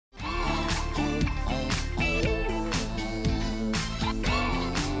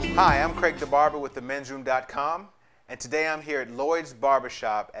Hi, I'm Craig the Barber with themensroom.com, and today I'm here at Lloyd's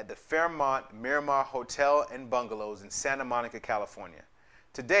Barbershop at the Fairmont Miramar Hotel and Bungalows in Santa Monica, California.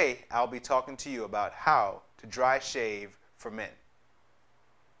 Today, I'll be talking to you about how to dry shave for men.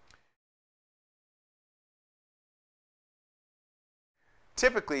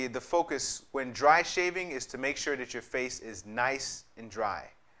 Typically, the focus when dry shaving is to make sure that your face is nice and dry.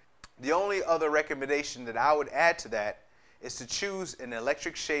 The only other recommendation that I would add to that is to choose an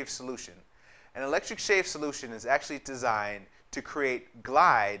electric shave solution. An electric shave solution is actually designed to create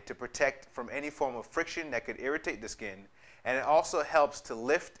glide to protect from any form of friction that could irritate the skin, and it also helps to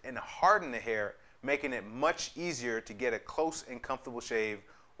lift and harden the hair, making it much easier to get a close and comfortable shave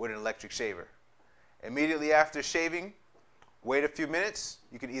with an electric shaver. Immediately after shaving, wait a few minutes.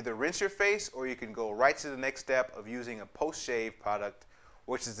 You can either rinse your face or you can go right to the next step of using a post-shave product,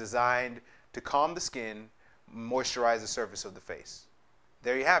 which is designed to calm the skin, moisturize the surface of the face.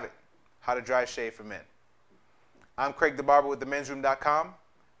 There you have it, how to dry shave for men. I'm Craig the Barber with themensroom.com.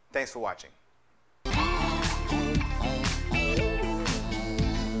 Thanks for watching.